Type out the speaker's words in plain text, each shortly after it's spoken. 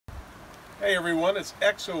Hey everyone, it's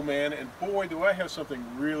Exoman, and boy do I have something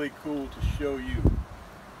really cool to show you.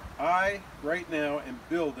 I, right now, am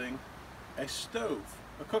building a stove,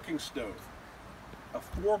 a cooking stove, a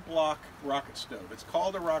 4-block rocket stove. It's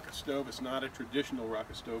called a rocket stove. It's not a traditional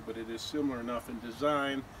rocket stove, but it is similar enough in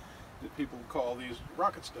design that people call these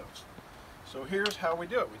rocket stoves. So here's how we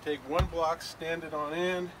do it. We take one block, stand it on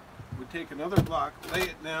end. We take another block, lay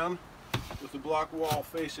it down with the block wall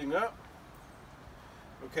facing up.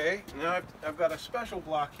 Okay, now I've got a special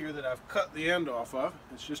block here that I've cut the end off of.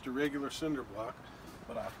 It's just a regular cinder block,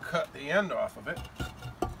 but I've cut the end off of it.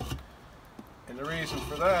 And the reason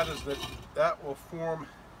for that is that that will form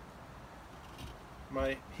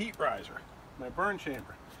my heat riser, my burn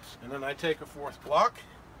chamber. And then I take a 4th block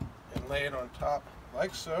and lay it on top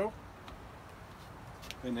like so.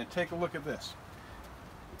 And then take a look at this.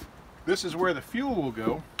 This is where the fuel will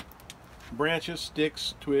go. Branches,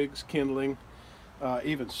 sticks, twigs, kindling,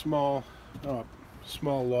 even small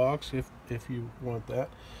logs if you want that.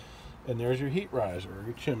 And there's your heat riser or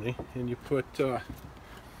your chimney, and you put you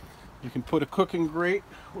can put a cooking grate,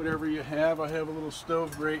 whatever you have. I have a little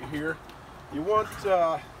stove grate here. You want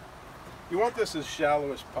this as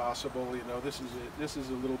shallow as possible. You know, this is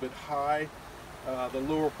a little bit high. The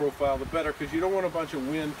lower profile, the better, because you don't want a bunch of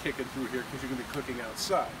wind kicking through here because you're going to be cooking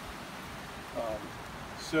outside.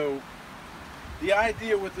 So the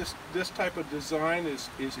idea with this type of design is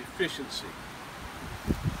efficiency.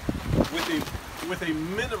 With a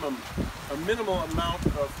minimal amount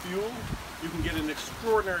of fuel, you can get an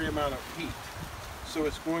extraordinary amount of heat. So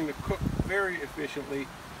it's going to cook very efficiently,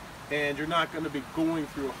 and you're not going to be going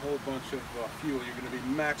through a whole bunch of fuel. You're going to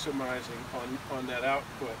be maximizing on that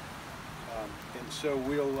output. And so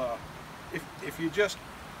we'll, if you just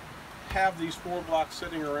have these 4 blocks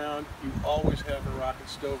sitting around, you always have a rocket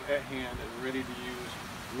stove at hand and ready to use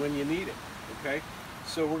when you need it. Okay,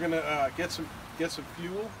 so we're gonna get some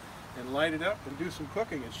fuel and light it up and do some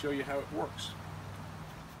cooking and show you how it works.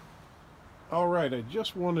 All right, I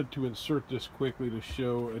just wanted to insert this quickly to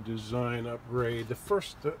show a design upgrade. The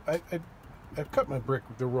first, I cut my brick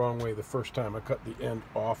the wrong way the first time. I cut the end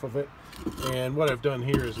off of it, and what I've done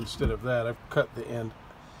here is instead of that, I've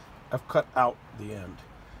cut out the end.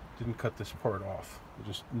 Didn't cut this part off. I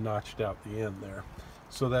just notched out the end there.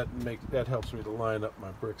 So that helps me to line up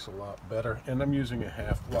my bricks a lot better. And I'm using a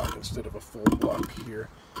 1/2 block instead of a full block here.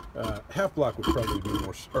 1/2 block would probably be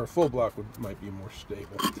more, or a full block might be more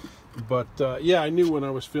stable. But yeah, I knew when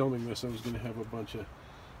I was filming this I was going to have a bunch of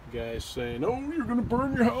guys saying, "Oh, you're going to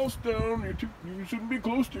burn your house down. You shouldn't be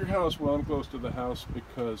close to your house." Well, I'm close to the house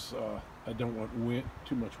because I don't want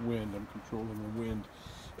too much wind. I'm controlling the wind.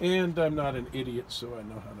 And I'm not an idiot, so I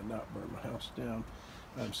know how to not burn my house down.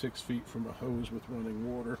 I'm 6 feet from a hose with running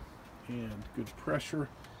water and good pressure.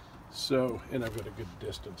 So, and I've got a good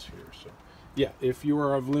distance here. So, yeah, if you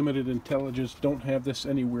are of limited intelligence, don't have this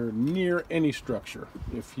anywhere near any structure.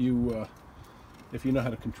 If you know how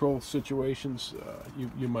to control situations,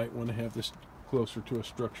 you might want to have this closer to a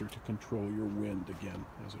structure to control your wind again,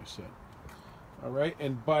 as I said. All right,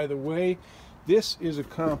 and by the way, this is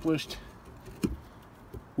accomplished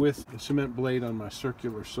with a cement blade on my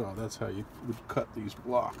circular saw. That's how you would cut these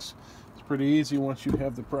blocks. It's pretty easy once you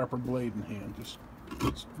have the proper blade in hand.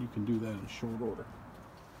 You can do that in short order.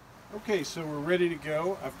 Okay, so we're ready to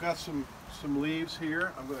go. I've got some leaves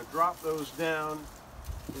here. I'm going to drop those down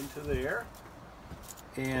into there,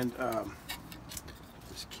 and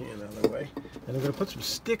this can out of the way. And I'm going to put some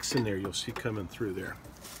sticks in there. You'll see coming through there.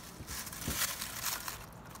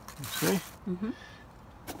 You see? Mm-hmm.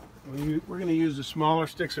 We're going to use the smaller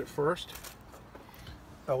sticks at first.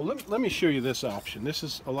 Oh, let me show you this option. This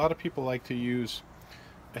is, a lot of people like to use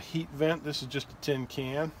a heat vent. This is just a tin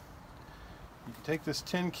can. You can take this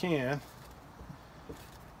tin can,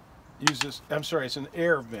 use this, I'm sorry, it's an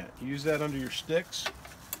air vent. Use that under your sticks.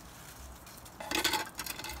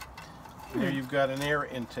 There you've got an air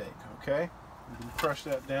intake, okay? You can crush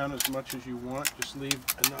that down as much as you want. Just leave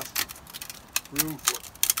enough room for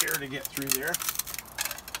air to get through there.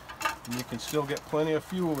 And you can still get plenty of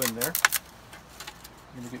fuel in there.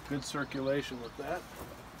 You're going to get good circulation with that.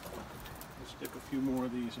 Let's stick a few more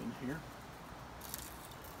of these in here.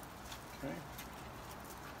 Okay.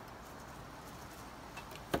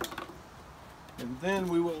 And then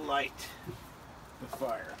we will light the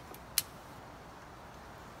fire.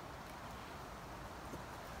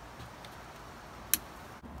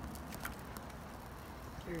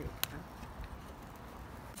 There you go.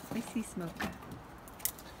 I see smoke.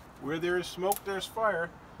 Where there is smoke, there's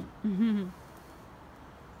fire. Mm-hmm.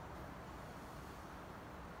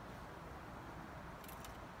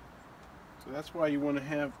 So that's why you want to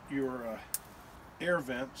have your air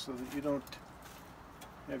vent so that you don't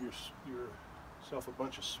have yourself a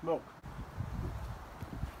bunch of smoke.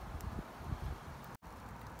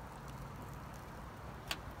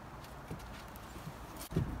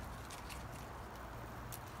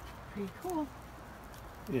 Pretty cool.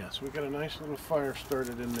 Yeah, so we got a nice little fire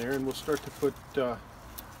started in there, and we'll start to put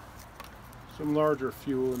some larger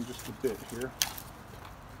fuel in just a bit here.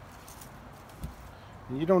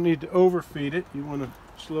 And you don't need to overfeed it. You want to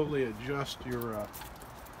slowly adjust your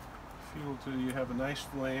fuel till you have a nice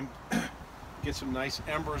flame. Get some nice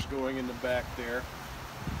embers going in the back there,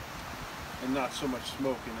 and not so much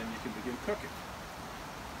smoke, and then you can begin cooking.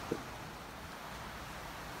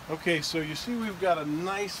 Okay, so you see we've got a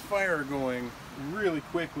nice fire going really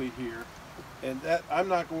quickly here, and that I'm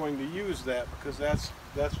not going to use that because that's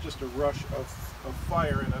just a rush of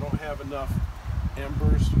fire, and I don't have enough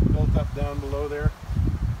embers built up down below there.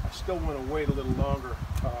 I still want to wait a little longer.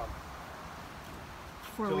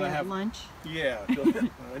 Before we have lunch? Yeah,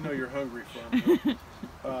 I know you're hungry, Farm Girl.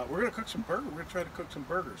 We're going to cook some burgers. We're going to try to cook some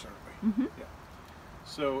burgers, aren't we? Mm-hmm. Yeah.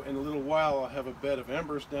 So in a little while I'll have a bed of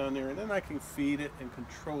embers down there, and then I can feed it and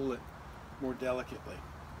control it more delicately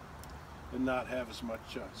and not have as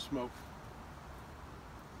much smoke.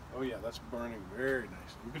 Oh yeah, that's burning very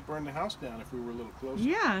nicely. We could burn the house down if we were a little closer.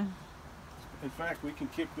 Yeah. In fact, we can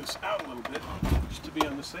kick this out a little bit just to be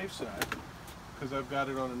on the safe side, because I've got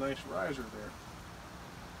it on a nice riser there.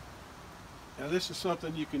 Now this is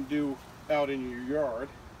something you can do out in your yard.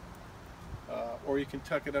 Or you can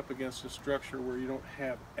tuck it up against a structure where you don't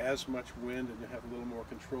have as much wind and you have a little more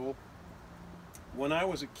control. When I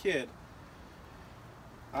was a kid,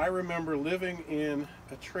 I remember living in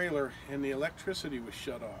a trailer and the electricity was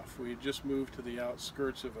shut off. We had just moved to the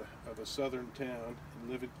outskirts of a southern town and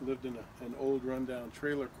lived in an old rundown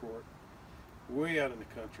trailer court way out in the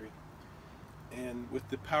country. And with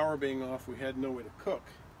the power being off, we had no way to cook.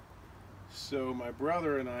 So my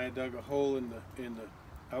brother and I dug a hole in the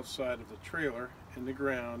outside of the trailer in the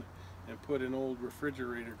ground and put an old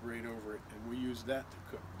refrigerator grate over it, and we used that to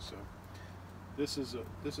cook. So this is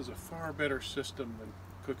a far better system than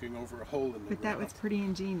cooking over a hole in the ground. But that was pretty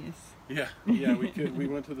ingenious. Yeah, we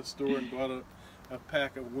went to the store and bought a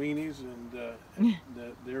pack of weenies, and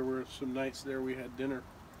there were some nights there we had dinner.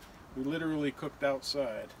 We literally cooked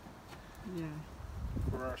outside. Yeah.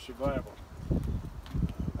 For our survival.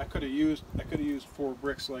 I could have used 4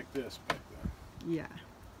 bricks like this back then. Yeah.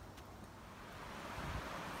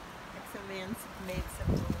 Exoman's made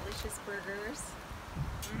some delicious burgers.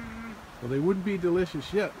 Well, they wouldn't be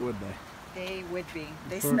delicious yet, would they? They would be.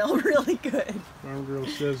 They smell really good. Farm Girl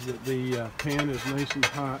says that the pan is nice and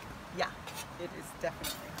hot. Yeah, it is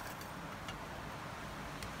definitely.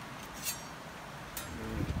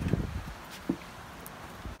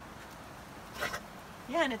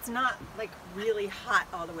 Yeah, and it's not like really hot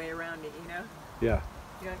all the way around it, you know? Yeah.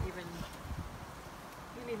 You don't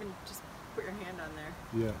even just put your hand on there.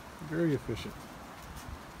 Yeah, very efficient.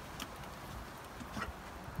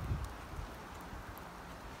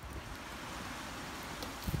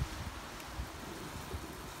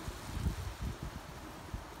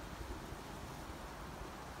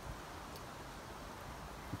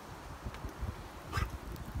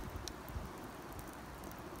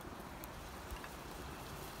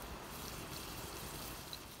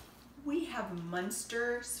 We have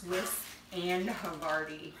Munster, Swiss, and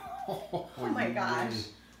Havarti. Oh my gosh.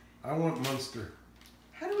 I want Munster.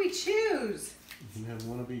 How do we choose? You can have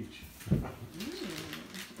one of each.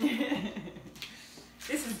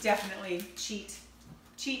 This is definitely cheat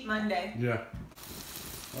Monday. Yeah.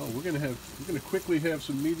 Oh, we're gonna quickly have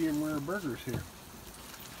some medium rare burgers here.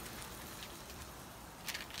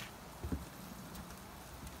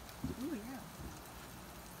 Ooh, yeah.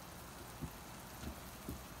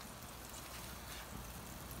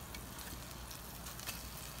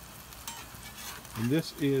 And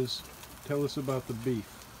this is, tell us about the beef.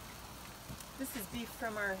 This is beef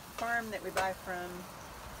from our farm that we buy from.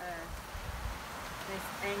 Nice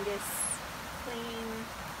Angus, clean,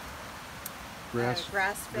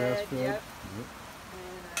 grass-fed, yep.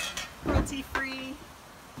 And cruelty-free.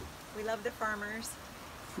 We love the farmers.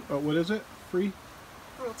 What is it? Free?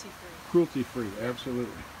 Cruelty-free. Cruelty-free,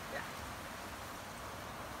 absolutely. Yeah.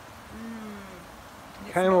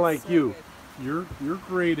 Kind of like so you. Good. You're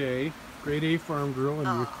grade A farm girl,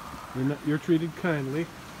 and you're treated kindly.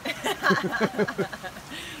 I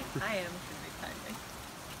am treated kindly.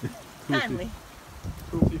 Kindly.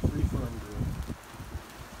 Cruelty-free farm girl.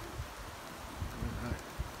 Alright.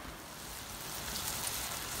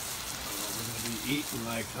 We're going to be eating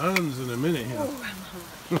like tons in a minute here. Oh,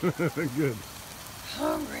 I'm hungry. Good.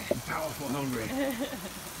 Hungry. Powerful hungry.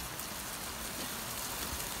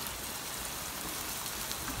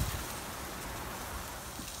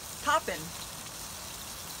 popping.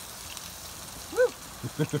 Woo!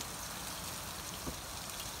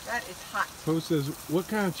 That is hot. Poe says, what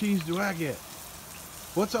kind of cheese do I get?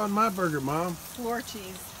 What's on my burger, Mom? Floor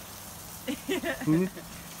cheese. Hmm?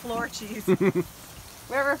 Floor cheese.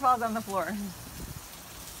 Wherever falls on the floor.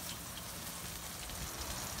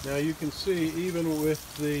 Now you can see, even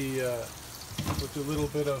with the little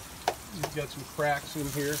bit of, you've got some cracks in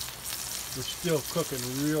here, we're still cooking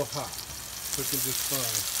real hot. Cooking just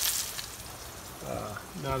fine.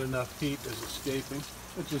 Not enough heat is escaping.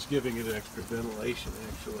 It's just giving it extra ventilation,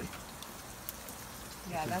 actually.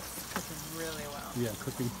 Yeah, that's cooking really well. Yeah,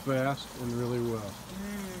 cooking fast and really well.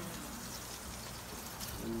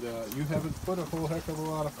 And you haven't put a whole heck of a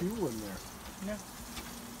lot of fuel in there. No.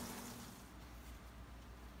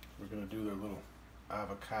 We're going to do the little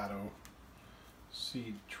avocado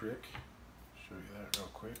seed trick. Show you that real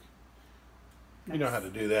quick. Nice. You know how to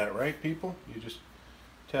do that, right, people? You just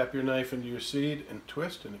tap your knife into your seed and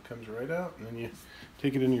twist, and it comes right out. And then you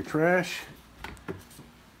take it in your trash,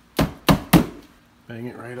 bang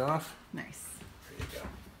it right off. Nice. There you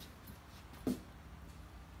go.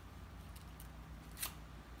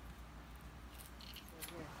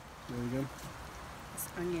 There you go. This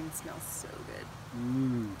onion smells so good.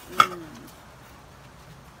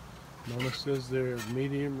 Mama says they're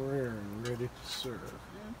medium rare and ready to serve.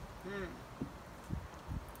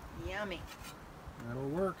 Yummy. That'll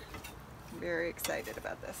work. I'm very excited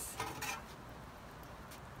about this.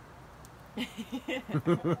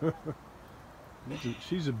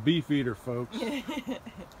 She's a beef eater, folks.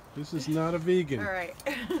 This is not a vegan. All right.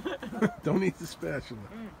 Don't eat the spatula.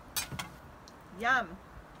 Yum.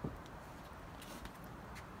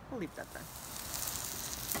 We'll leave that there.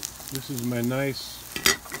 This is my nice,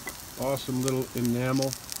 awesome little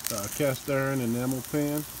enamel, cast iron enamel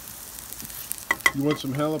pan. You want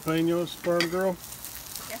some jalapenos, Farm Girl?